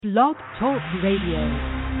Blog Talk Radio.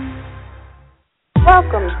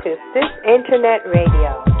 Welcome to Sis Internet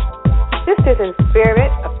Radio. Sisters in Spirit,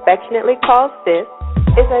 affectionately called Sis,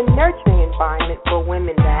 is a nurturing environment for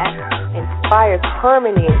women that inspires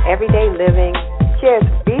harmony in everyday living, shares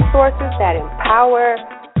resources that empower,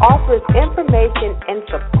 offers information and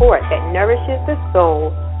support that nourishes the soul,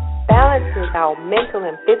 balances our mental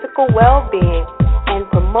and physical well-being, and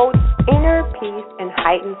promotes inner peace and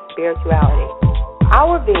heightened spirituality.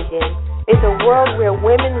 Our vision is a world where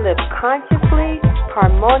women live consciously,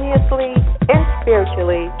 harmoniously, and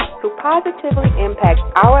spiritually to positively impact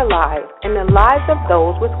our lives and the lives of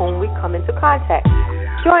those with whom we come into contact.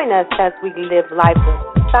 Join us as we live life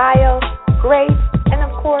with style, grace, and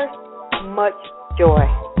of course, much joy.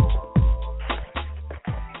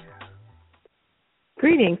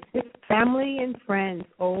 Greetings, family and friends,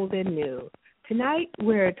 old and new. Tonight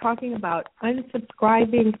we're talking about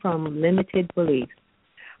unsubscribing from limited beliefs.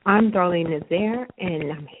 I'm Darlene Nazaire,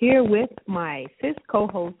 and I'm here with my sis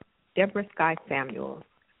co-host, Deborah Sky Samuels.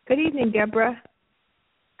 Good evening, Deborah.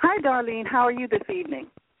 Hi, Darlene. How are you this evening?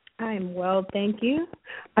 I'm well, thank you.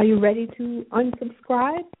 Are you ready to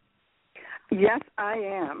unsubscribe? Yes, I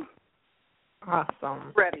am.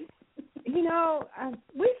 Awesome. Ready. You know,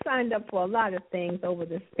 we signed up for a lot of things over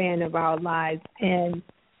the span of our lives, and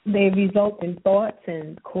they result in thoughts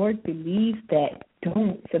and core beliefs that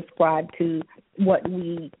don't subscribe to what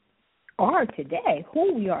we are today,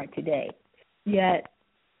 who we are today, yet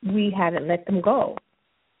we haven't let them go.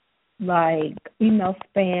 Like email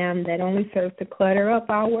spam that only serves to clutter up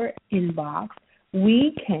our inbox,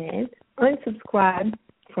 we can unsubscribe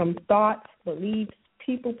from thoughts, beliefs,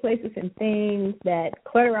 people, places, and things that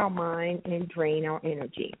clutter our mind and drain our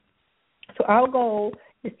energy. So our goal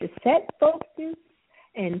is to set focus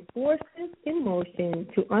and forces in motion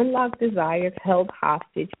to unlock desires held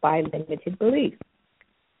hostage by limited beliefs.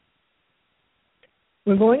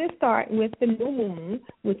 We're going to start with the new moon,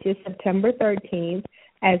 which is September 13th,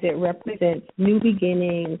 as it represents new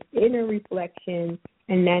beginnings, inner reflection,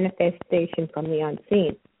 and manifestation from the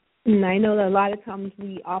unseen. And I know that a lot of times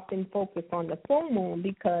we often focus on the full moon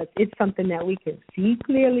because it's something that we can see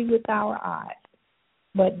clearly with our eyes.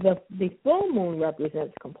 But the full moon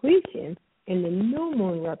represents completion, and the new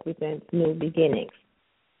moon represents new beginnings.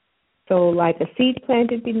 So like a seed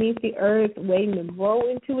planted beneath the earth, waiting to grow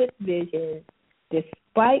into its vision,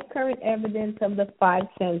 despite current evidence of the five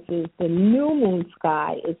senses, the new moon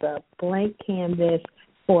sky is a blank canvas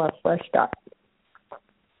for a fresh start.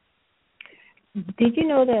 Did you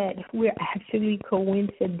know that we're actually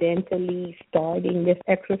coincidentally starting this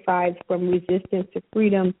exercise from resistance to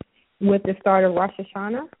freedom with the start of Rosh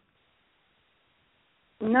Hashanah?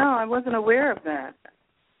 No, I wasn't aware of that.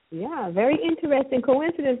 Yeah, very interesting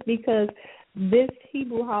coincidence because this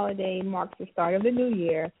Hebrew holiday marks the start of the new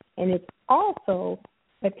year, and it's also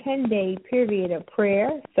a 10-day period of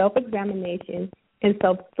prayer, self-examination, and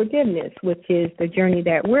self-forgiveness, which is the journey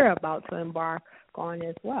that we're about to embark on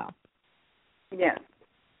as well. Yes.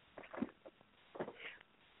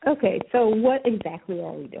 Okay, so what exactly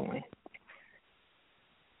are we doing?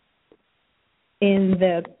 In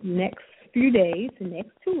the next few days, the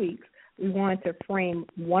next 2 weeks, we want to frame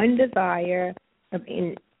one desire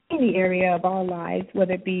in any area of our lives,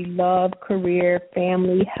 whether it be love, career,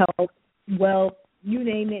 family, health, wealth, you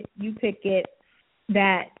name it, you pick it,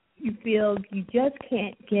 that you feel you just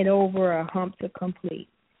can't get over a hump to complete.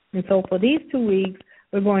 And so for these 2 weeks,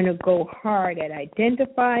 we're going to go hard at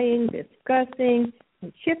identifying, discussing,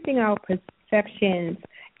 and shifting our perceptions,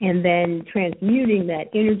 and then transmuting that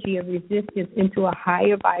energy of resistance into a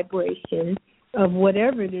higher vibration of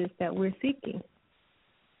whatever it is that we're seeking.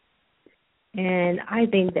 And I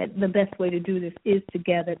think that the best way to do this is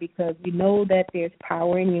together because we know that there's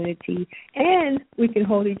power in unity and we can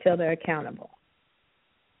hold each other accountable.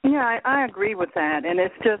 Yeah, I agree with that. And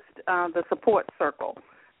it's just the support circle.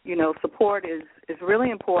 You know, support is really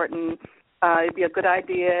important. It'd be a good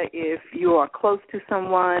idea if you are close to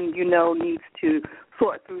someone you know needs to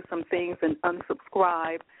sort through some things and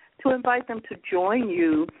unsubscribe, to invite them to join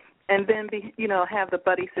you and then have the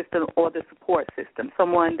buddy system or the support system,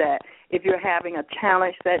 someone that if you're having a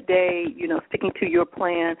challenge that day, sticking to your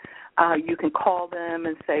plan, you can call them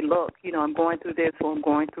and say, look, I'm going through this or I'm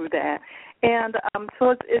going through that. And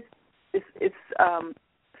so it's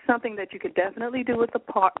something that you could definitely do with a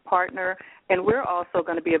partner, and we're also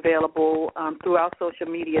going to be available through our social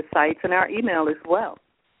media sites and our email as well.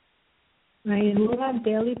 Right, and we'll have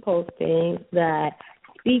daily postings that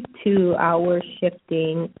speak to our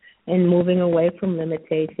shifting and moving away from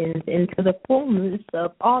limitations into the fullness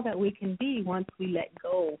of all that we can be once we let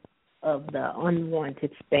go of the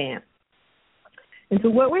unwanted spam. And so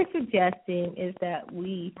what we're suggesting is that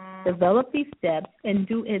we develop these steps and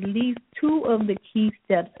do at least 2 of the key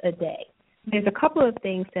steps a day. There's a couple of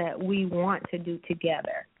things that we want to do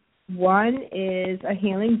together. One is a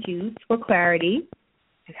healing juice for clarity.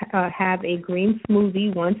 Have a green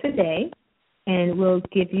smoothie once a day, and we'll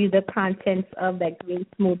give you the contents of that green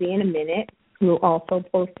smoothie in a minute. We'll also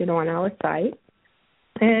post it on our site.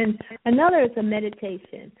 And another is a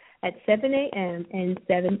meditation at 7 a.m. and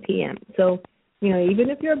 7 p.m. So, even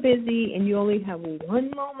if you're busy and you only have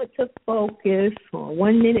 1 moment to focus or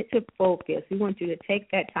 1 minute to focus, we want you to take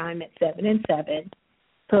that time at 7 and 7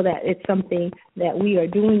 so that it's something that we are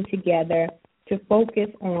doing together to focus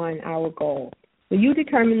on our goal. So you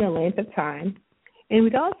determine the length of time. And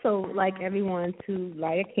we'd also like everyone to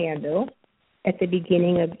light a candle at the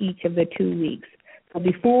beginning of each of the 2 weeks. So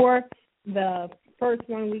before the first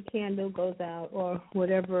 1 week candle goes out, or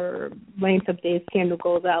whatever length of days candle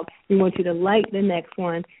goes out, we want you to light the next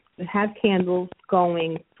one and have candles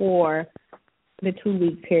going for the 2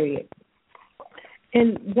 week period.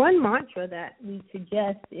 And one mantra that we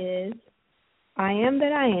suggest is, I am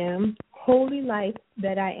that I am, holy life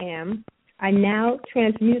that I am. I now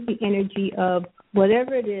transmute the energy of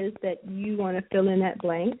whatever it is that you want to fill in that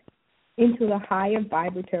blank into the higher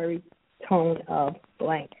vibratory tone of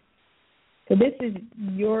blank. So this is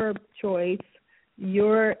your choice,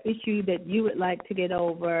 your issue that you would like to get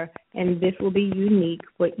over, and this will be unique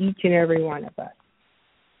for each and every one of us.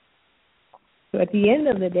 So at the end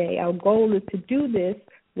of the day, our goal is to do this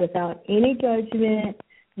without any judgment.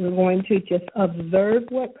 We're going to just observe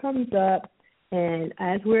what comes up, and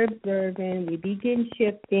as we're observing, we begin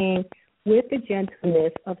shifting with the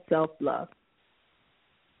gentleness of self-love.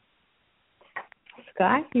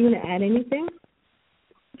 Scott, you want to add anything?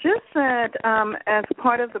 Just that as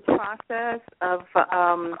part of the process of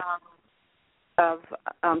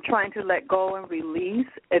trying to let go and release,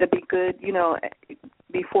 it'll be good,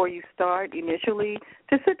 before you start initially,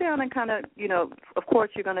 to sit down and kind of, of course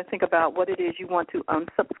you're going to think about what it is you want to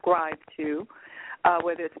unsubscribe to,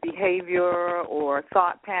 whether it's behavior or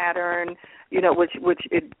thought pattern, which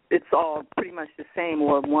it's all pretty much the same,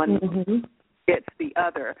 or one gets the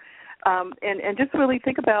other. And just really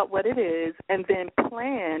think about what it is, and then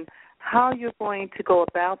plan how you're going to go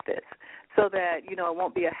about this so that, it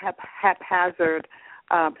won't be a haphazard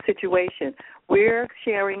situation. We're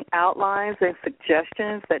sharing outlines and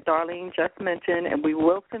suggestions that Darlene just mentioned, and we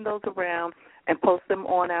will send those around and post them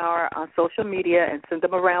on our social media and send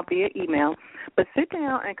them around via email. But sit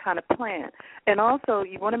down and kind of plan. And also,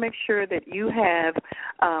 you want to make sure that you have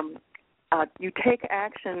you take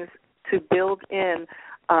actions to build in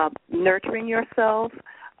nurturing yourself,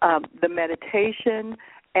 the meditation,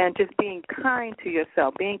 and just being kind to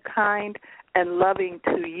yourself, being kind and loving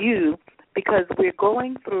to you, because we're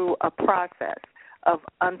going through a process of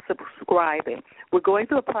unsubscribing. We're going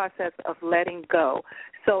through a process of letting go.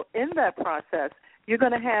 So in that process, you're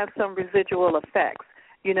going to have some residual effects,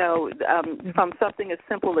 from something as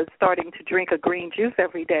simple as starting to drink a green juice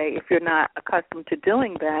every day if you're not accustomed to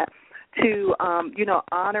doing that, to,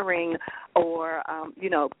 honoring or,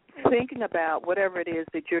 thinking about whatever it is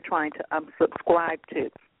that you're trying to subscribe to.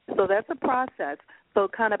 So that's a process. So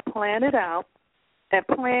kind of plan it out and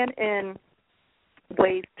plan in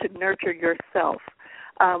ways to nurture yourself.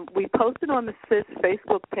 We posted on the CIS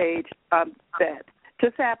Facebook page that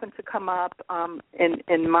just happened to come up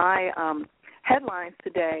in my headlines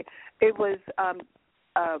today. It was a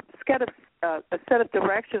set of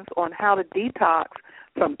directions on how to detox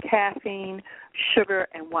from caffeine, sugar,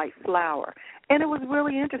 and white flour. And it was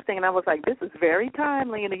really interesting, and I was like, this is very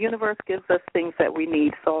timely, and the universe gives us things that we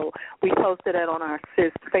need. So we posted it on our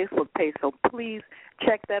CIS Facebook page, so please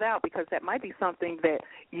check that out, because that might be something that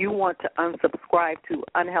you want to unsubscribe to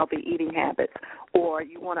unhealthy eating habits, or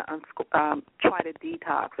you want to try to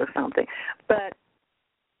detox or something. But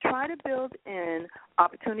try to build in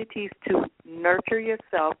opportunities to nurture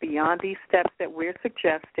yourself beyond these steps that we're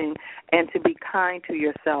suggesting, and to be kind to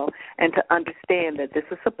yourself, and to understand that this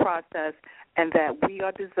is a process and that we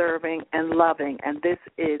are deserving and loving, and this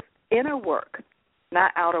is inner work,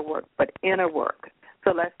 not outer work, but inner work.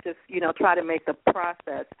 So let's just, try to make the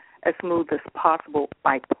process as smooth as possible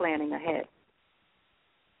by planning ahead.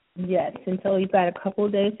 Yes, and so you've got a couple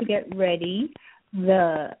of days to get ready.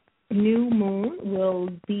 The new moon will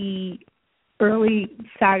be early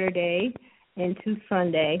Saturday into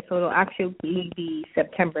Sunday, so it'll actually be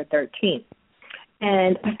September 13th.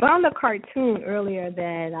 And I found a cartoon earlier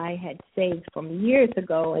that I had saved from years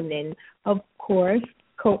ago, and then, of course,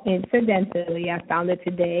 coincidentally, I found it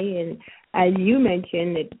today, and as you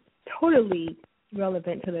mentioned, it's totally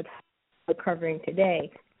relevant to the topic we're covering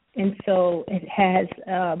today. And so it has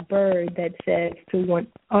a bird that says to one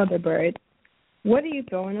other bird, "What are you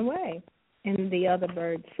throwing away?" And the other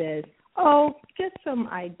bird says, "Oh, just some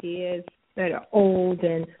ideas that are old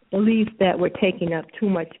and beliefs that were taking up too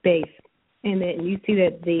much space." And then you see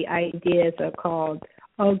that the ideas are called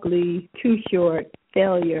ugly, too short,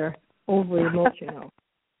 failure, over emotional.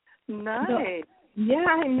 Nice. So, yeah,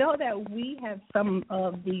 I know that we have some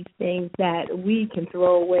of these things that we can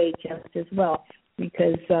throw away just as well,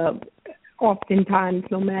 because oftentimes,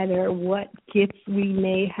 no matter what gifts we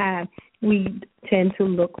may have, we tend to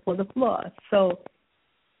look for the flaws. So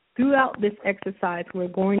throughout this exercise, we're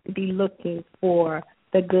going to be looking for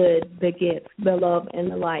the good, the gifts, the love,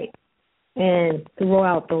 and the light, and throw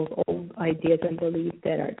out those old ideas and beliefs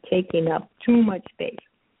that are taking up too much space.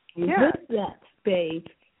 Yeah. With that space,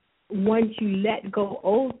 once you let go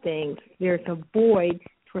old things, there's a void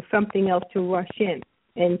for something else to rush in.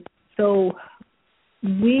 And so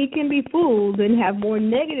we can be fooled and have more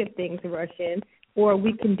negative things to rush in, or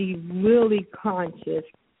we can be really conscious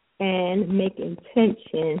and make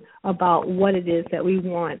intention about what it is that we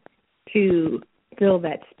want to fill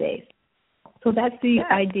that space. So that's the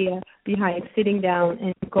idea behind sitting down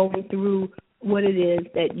and going through what it is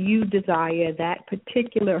that you desire, that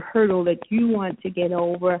particular hurdle that you want to get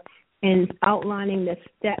over, and outlining the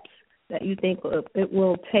steps that you think it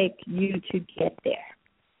will take you to get there.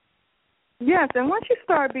 Yes, and once you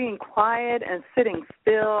start being quiet and sitting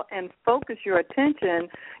still and focus your attention,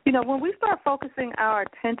 when we start focusing our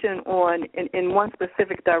attention on in one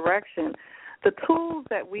specific direction, the tools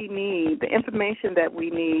that we need, the information that we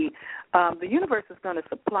need, the universe is going to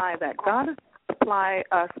supply that. God is supply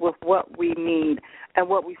us with what we need and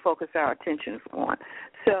what we focus our attentions on.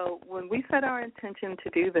 So when we set our intention to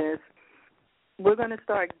do this, we're going to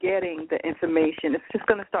start getting the information. It's just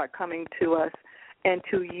going to start coming to us and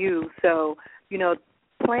to you. So,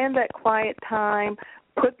 plan that quiet time,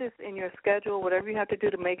 put this in your schedule, whatever you have to do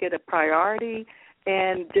to make it a priority,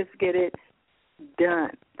 and just get it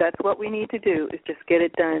done. That's what we need to do, is just get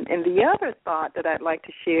it done. And the other thought that I'd like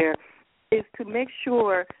to share is to make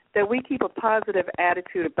sure that we keep a positive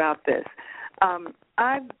attitude about this.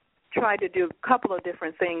 I've tried to do a couple of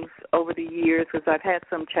different things over the years because I've had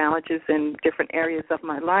some challenges in different areas of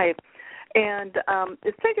my life. And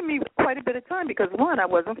it's taken me quite a bit of time because, one, I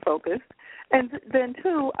wasn't focused, and then,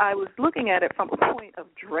 two, I was looking at it from a point of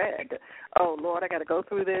dread. Oh, Lord, I got to go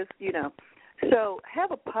through this, So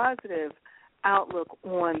have a positive outlook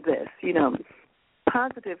on this,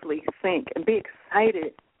 positively think and be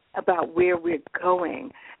excited about where we're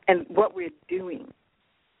going and what we're doing.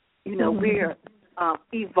 We're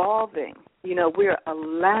evolving. We're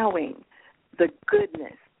allowing the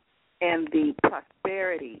goodness and the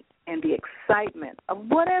prosperity and the excitement of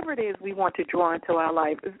whatever it is we want to draw into our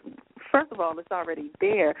life. First of all, it's already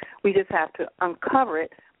there. We just have to uncover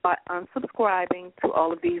it by unsubscribing to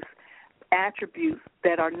all of these attributes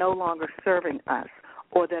that are no longer serving us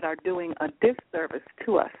or that are doing a disservice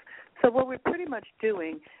to us. So what we're pretty much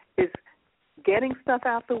doing is getting stuff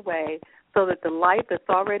out the way so that the light that's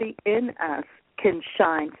already in us can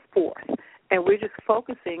shine forth. And we're just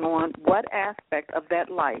focusing on what aspect of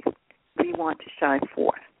that light we want to shine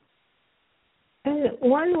forth. And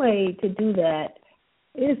one way to do that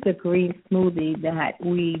is the green smoothie that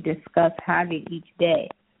we discuss having each day.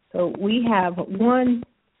 So we have one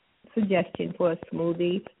suggestion for a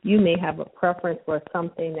smoothie. You may have a preference for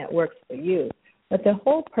something that works for you. But the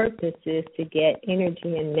whole purpose is to get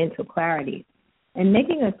energy and mental clarity. And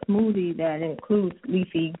making a smoothie that includes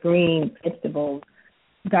leafy green vegetables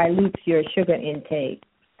dilutes your sugar intake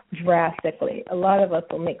drastically. A lot of us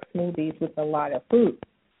will make smoothies with a lot of fruit.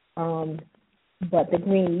 But the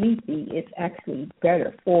green leafy is actually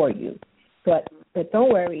better for you. But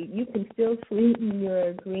don't worry, you can still sweeten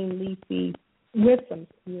your green leafy with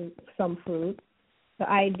some fruit. The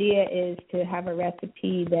idea is to have a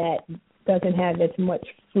recipe that doesn't have as much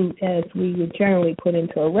fruit as we would generally put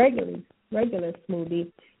into a regular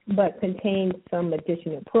smoothie, but contains some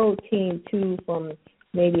additional protein too from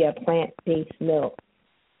maybe a plant-based milk.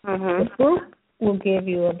 The fruit will give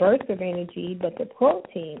you a burst of energy, but the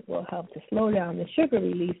protein will help to slow down the sugar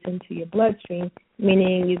release into your bloodstream,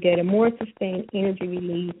 meaning you get a more sustained energy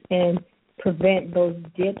release and prevent those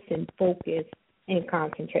dips in focus and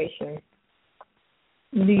concentration.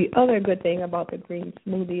 The other good thing about the green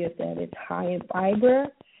smoothie is that it's high in fiber,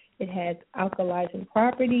 it has alkalizing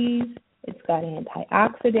properties, it's got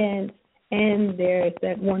antioxidants, and there's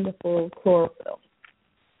that wonderful chlorophyll.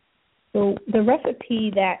 So the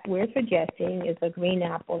recipe that we're suggesting is a green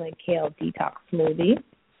apple and kale detox smoothie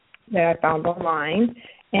that I found online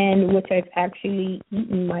and which I've actually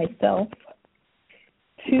eaten myself.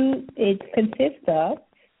 It consists of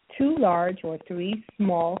 2 large or 3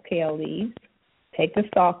 small kale leaves. Take the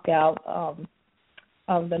stalk out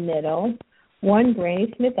of the middle. 1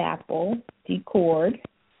 Granny Smith apple, decored.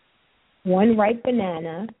 1 ripe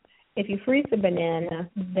banana. If you freeze the banana,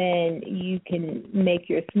 then you can make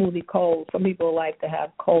your smoothie cold. Some people like to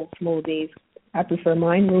have cold smoothies. I prefer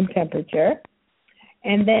mine room temperature.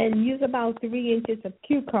 And then use about 3 inches of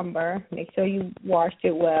cucumber. Make sure you washed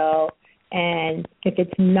it well. And if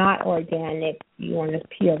it's not organic, you want to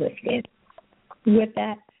peel the skin. With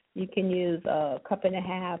that, you can use a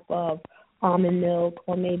 1.5 cups of almond milk,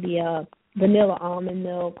 or maybe a vanilla almond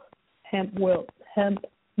milk. Hemp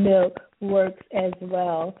milk works as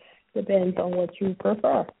well. Depends on what you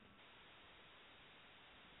prefer.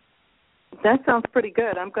 That sounds pretty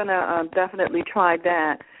good. I'm going to definitely try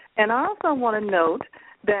that. And I also want to note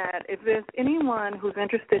that if there's anyone who's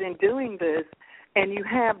interested in doing this and you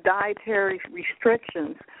have dietary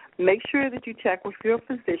restrictions, make sure that you check with your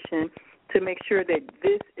physician to make sure that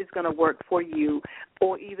this is going to work for you,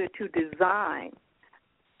 or either to design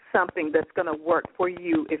something that's going to work for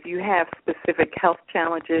you if you have specific health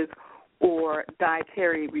challenges or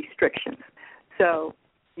dietary restrictions. So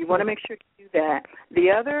you want to make sure you do that.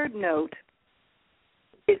 The other note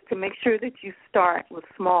is to make sure that you start with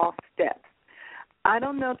small steps. I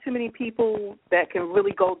don't know too many people that can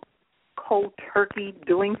really go cold turkey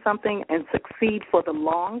doing something and succeed for the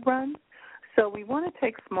long run. So we want to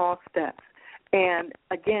take small steps. And,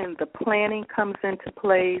 again, the planning comes into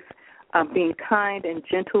place, being kind and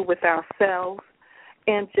gentle with ourselves,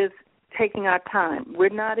 and just taking our time. We're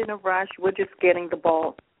not in a rush. We're just getting the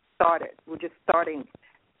ball started. We're just starting.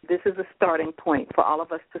 This is a starting point for all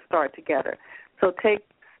of us to start together. So take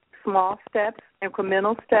small steps,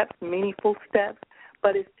 incremental steps, meaningful steps,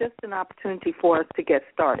 but it's just an opportunity for us to get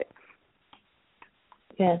started.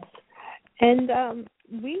 Yes. And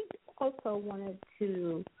we also wanted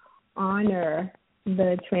to honor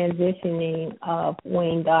the transitioning of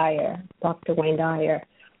Wayne Dyer, Dr. Wayne Dyer.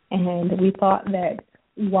 And we thought that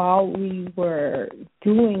while we were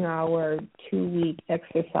doing our 2-week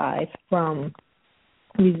exercise from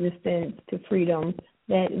resistance to freedom,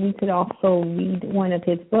 that we could also read one of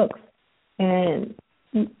his books. And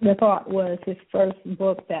the thought was his first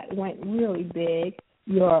book that went really big,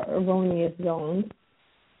 Your Erroneous Zones,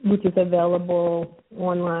 which is available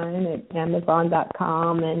online at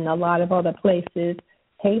Amazon.com and a lot of other places.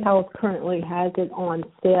 Hay House currently has it on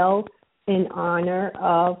sale in honor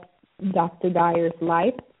of Dr. Dyer's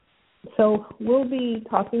life. So we'll be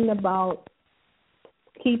talking about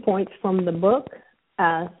key points from the book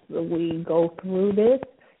as we go through this,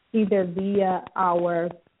 either via our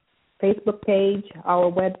Facebook page, our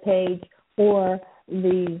web page, or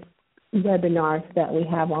the webinars that we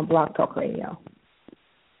have on Blog Talk Radio.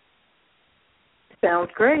 Sounds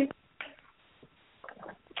great.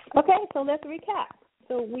 Okay, so let's recap.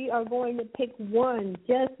 So we are going to pick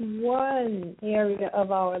just one area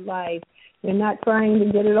of our life. We're not trying to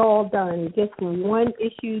get it all done, just one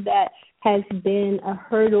issue that has been a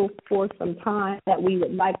hurdle for some time that we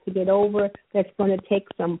would like to get over that's going to take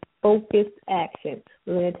some focused action.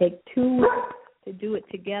 We're going to take 2 weeks to do it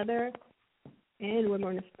together, and we're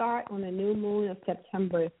going to start on the new moon of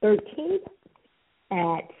September 13th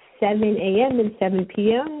at 7 a.m. and 7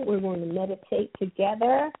 p.m. We're going to meditate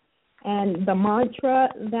together. And the mantra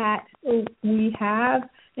that we have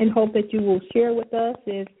and hope that you will share with us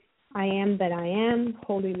is, I am that I am,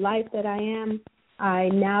 holy life that I am. I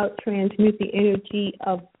now transmute the energy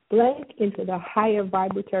of blank into the higher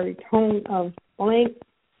vibratory tone of blank,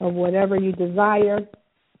 of whatever you desire.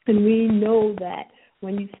 And we know that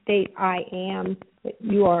when you state I am, that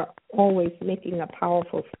you are always making a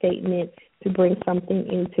powerful statement to bring something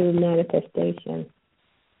into manifestation.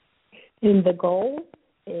 And the goal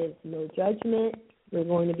is no judgment. We're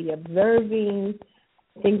going to be observing.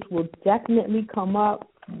 Things will definitely come up.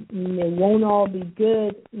 They won't all be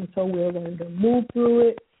good, and so we're going to move through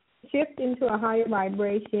it, shift into a higher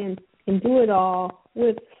vibration, and do it all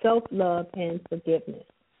with self-love and forgiveness.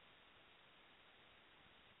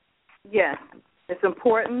 Yes, it's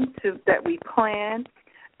important that we plan,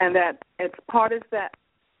 and that it's part of that.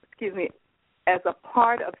 As a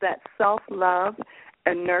part of that self-love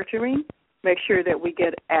and nurturing, make sure that we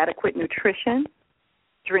get adequate nutrition,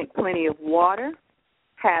 drink plenty of water,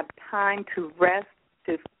 have time to rest,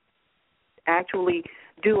 to actually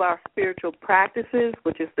do our spiritual practices,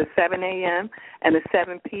 which is the 7 a.m. and the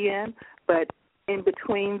 7 p.m., but in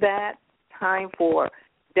between that, time for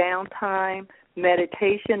downtime,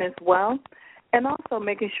 meditation as well, and also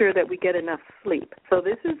making sure that we get enough sleep. So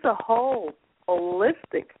this is a whole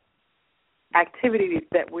holistic activity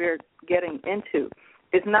that we're getting into.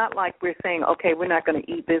 It's not like we're saying, okay, we're not going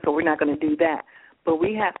to eat this or we're not going to do that. But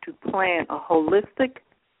we have to plan a holistic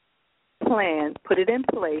plan, put it in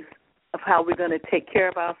place of how we're going to take care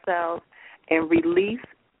of ourselves and release,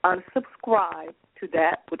 unsubscribe to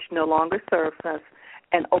that which no longer serves us,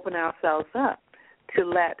 and open ourselves up to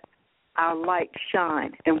let our light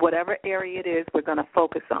shine in whatever area it is we're going to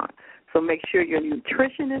focus on. So make sure your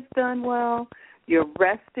nutrition is done well, your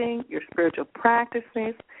resting, your spiritual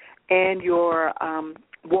practices, and your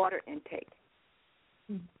water intake.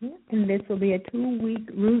 Mm-hmm. And this will be a 2-week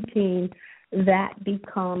routine that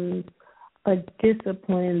becomes a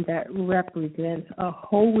discipline that represents a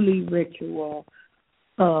holy ritual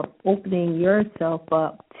of opening yourself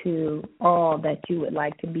up to all that you would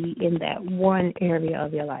like to be in that one area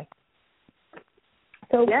of your life.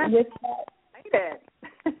 So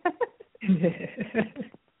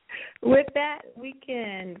with that, we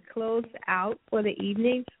can close out for the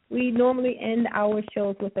evening. We normally end our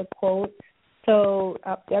shows with a quote. So,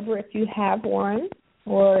 Deborah, if you have one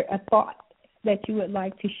or a thought that you would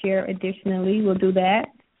like to share additionally, we'll do that.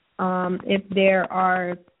 If there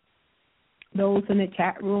are those in the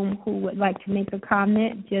chat room who would like to make a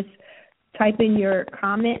comment, just type in your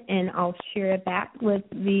comment and I'll share that with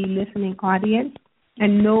the listening audience.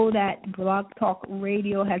 And know that Blog Talk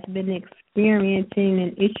Radio has been experiencing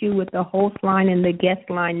an issue with the host line and the guest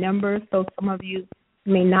line numbers, so some of you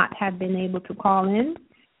may not have been able to call in.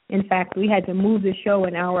 In fact, we had to move the show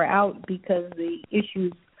an hour out because the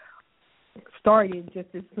issues started just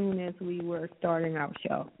as soon as we were starting our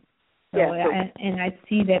show. So, and I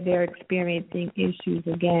see that they're experiencing issues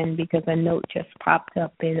again because a note just popped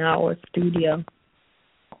up in our studio.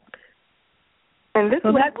 And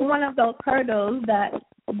so that's one of those hurdles that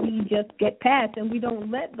we just get past, and we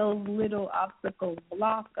don't let those little obstacles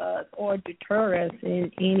block us or deter us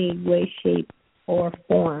in any way, shape, or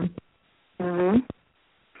form. Mm-hmm.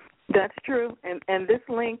 That's true. And this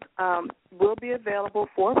link will be available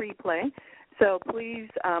for replay. So please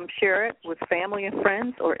share it with family and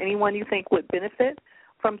friends or anyone you think would benefit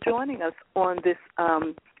from joining us on this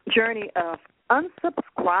journey of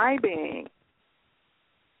unsubscribing.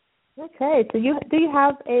 Okay. So do you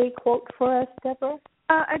have a quote for us, Deborah?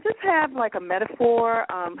 I just have like a metaphor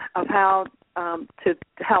of how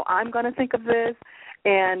I'm going to think of this.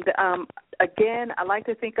 And, again, I like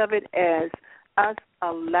to think of it as us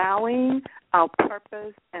allowing our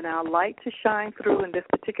purpose and our light to shine through in this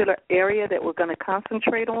particular area that we're going to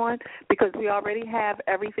concentrate on because we already have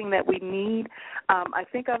everything that we need. I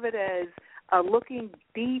think of it as looking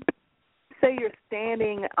deep. Say you're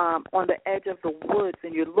standing on the edge of the woods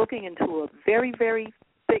and you're looking into a very, very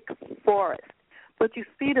thick forest, but you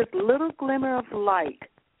see this little glimmer of light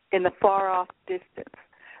in the far-off distance.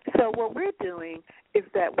 So what we're doing is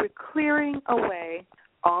that we're clearing away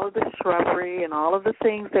all of the shrubbery and all of the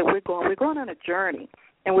things that we're going on a journey,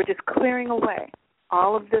 and we're just clearing away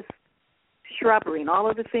all of this shrubbery and all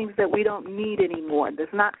of the things that we don't need anymore,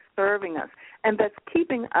 that's not serving us, and that's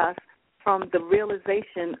keeping us from the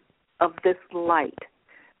realization of this light.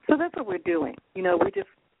 So that's what we're doing. We're just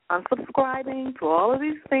unsubscribing to all of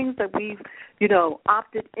these things that we've,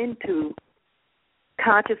 opted into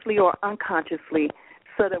consciously or unconsciously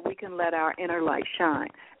so that we can let our inner light shine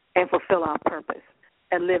and fulfill our purpose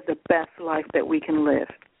and live the best life that we can live.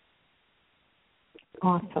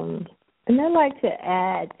 Awesome. And I'd like to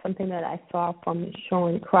add something that I saw from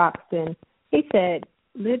Sean Croxton. He said,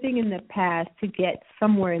 living in the past to get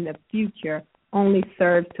somewhere in the future only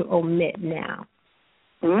serves to omit now.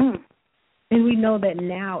 And we know that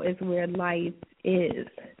now is where life is.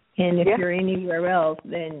 And if you're anywhere else,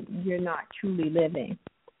 then you're not truly living.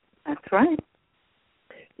 That's right.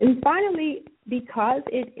 And finally, because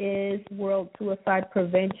it is World Suicide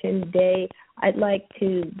Prevention Day, I'd like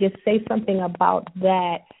to just say something about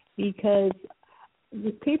that because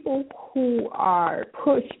the people who are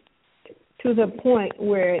pushed to the point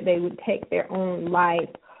where they would take their own life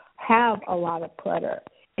have a lot of clutter.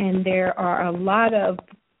 And there are a lot of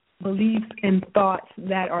beliefs and thoughts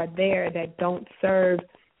that are there that don't serve,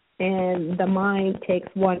 and the mind takes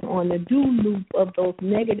one on the do loop of those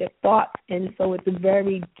negative thoughts, and so it's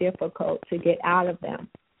very difficult to get out of them.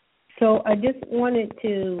 So I just wanted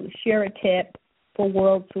to share a tip for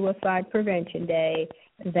World Suicide Prevention Day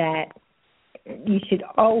that you should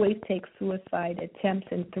always take suicide attempts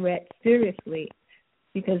and threats seriously,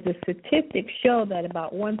 because the statistics show that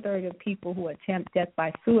about 1/3 of people who attempt death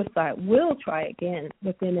by suicide will try again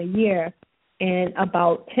within a year, and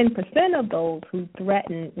about 10% of those who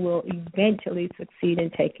threaten will eventually succeed in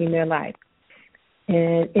taking their life.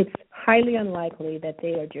 And it's highly unlikely that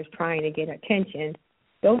they are just trying to get attention.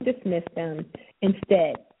 Don't dismiss them.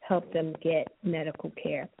 Instead, help them get medical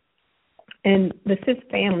care. And the CIS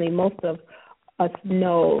family, most of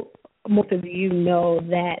you know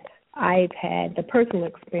that I've had the personal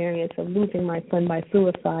experience of losing my son by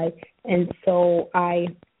suicide, and so I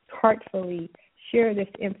heartfully share this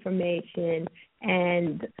information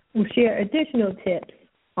and will share additional tips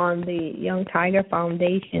on the Young Tiger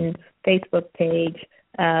Foundation Facebook page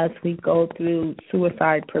as we go through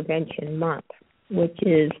Suicide Prevention Month, which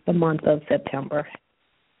is the month of September.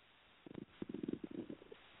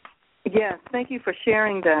 Yes, thank you for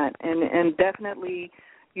sharing that, and definitely,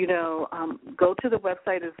 go to the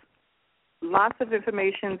website. There's lots of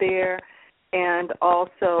information there, and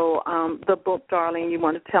also the book, Darlene. You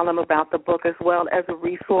want to tell them about the book as well as a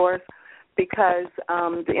resource, because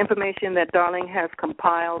the information that Darlene has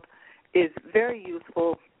compiled is very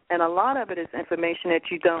useful, and a lot of it is information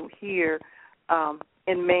that you don't hear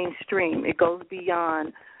in mainstream. It goes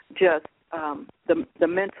beyond just the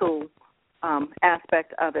mental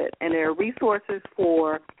aspect of it, and there are resources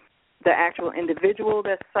for the actual individual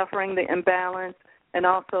that's suffering the imbalance and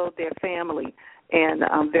also their family and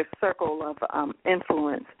their circle of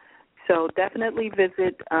influence. So definitely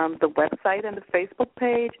visit the website and the Facebook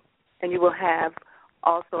page, and you will have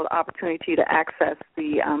also the opportunity to access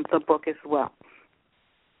the book as well.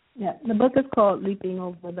 Yeah, the book is called Leaping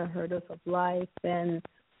Over the Hurdles of Life, and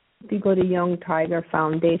if you go to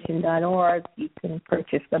youngtigerfoundation.org, you can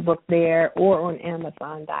purchase the book there or on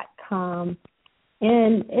Amazon.com.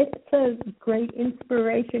 And it's a great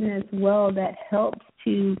inspiration as well that helps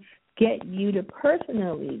to get you to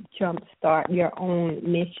personally jumpstart your own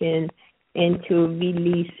mission into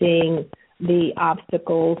releasing the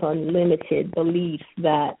obstacles and limited beliefs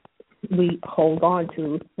that we hold on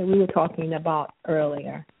to that we were talking about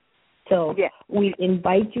earlier. So we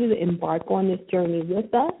invite you to embark on this journey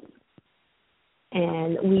with us,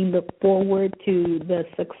 and we look forward to the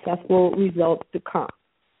successful results to come.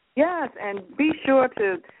 Yes, and be sure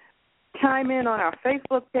to chime in on our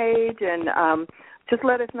Facebook page and just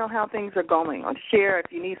let us know how things are going, or share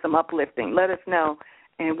if you need some uplifting. Let us know,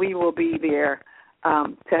 and we will be there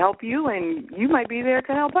to help you, and you might be there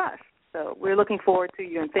to help us. So we're looking forward to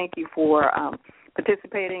you, and thank you for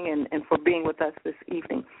participating and for being with us this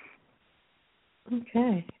evening.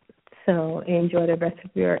 Okay. So enjoy the rest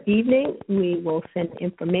of your evening. We will send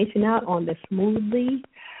information out on the green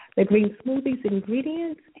smoothies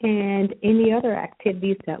ingredients and any other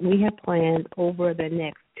activities that we have planned over the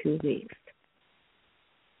next 2 weeks.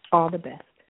 All the best.